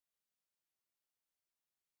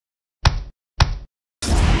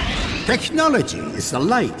Technology is the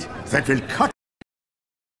light that will cut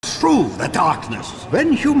through the darkness.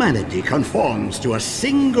 When humanity conforms to a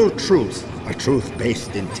single truth, a truth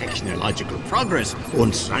based in technological progress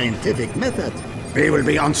and scientific method, we will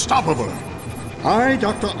be unstoppable. I,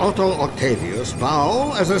 Dr. Otto Octavius,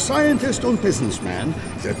 vow as a scientist and businessman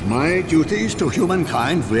that my duties to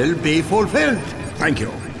humankind will be fulfilled. Thank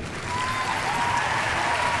you.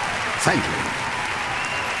 Thank you.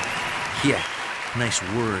 Yeah, nice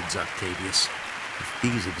words, Octavius. If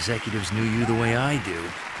these executives knew you the way I do,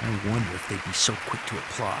 I wonder if they'd be so quick to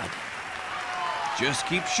applaud. Just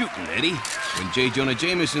keep shooting, Eddie. When J. Jonah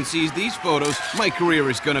Jameson sees these photos, my career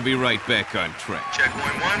is gonna be right back on track.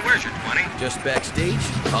 Checkpoint 1, where's your 20? Just backstage?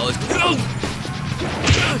 Call it...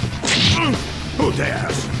 Who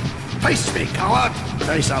dares? Face me, coward!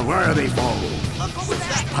 Face a worthy foe.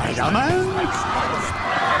 Spiderman?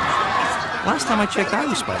 Last time I checked, I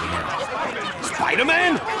was Spider-Man.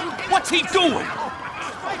 Spiderman? What's he doing?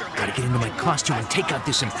 Gotta get into my costume and take out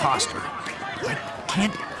this imposter. I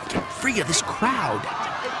can't get free of this crowd.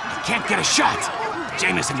 Can't get a shot.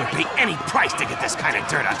 Jameson would pay any price to get this kind of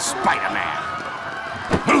dirt on Spider-Man.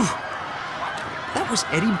 That was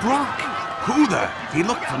Eddie Brock. Who the? He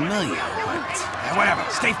looked familiar, but... whatever,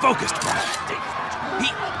 stay focused, bro.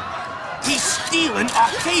 He's stealing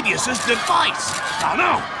Octavius's device. Oh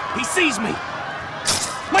no, he sees me.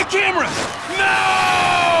 My camera!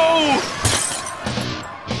 No!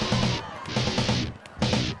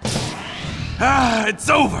 Ah, it's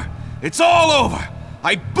over. It's all over.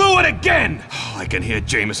 I blew it again. Oh, I can hear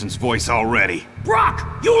Jameson's voice already.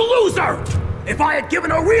 Brock, you loser! If I had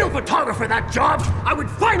given a real photographer that job, I would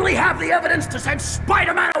finally have the evidence to send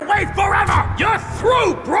Spider-Man away forever! You're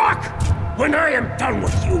through, Brock! When I am done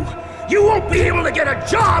with you, you won't be able to get a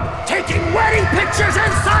job taking wedding pictures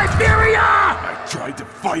in Siberia! I tried to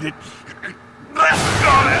fight it. I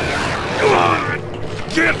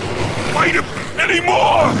can't fight him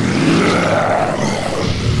anymore!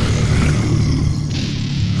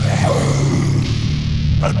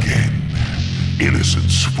 Again,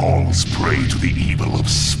 innocence falls prey to the evil of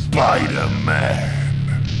Spider-Man.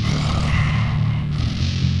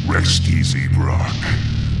 Rest easy, Brock.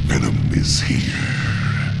 Venom is here.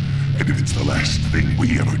 And if it's the last thing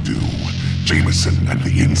we ever do, Jameson and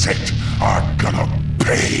the insect are gonna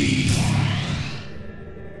pay.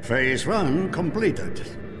 Phase 1 completed.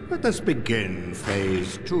 Let us begin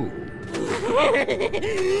Phase 2.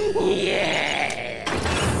 Yeah!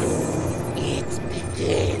 It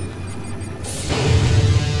begins.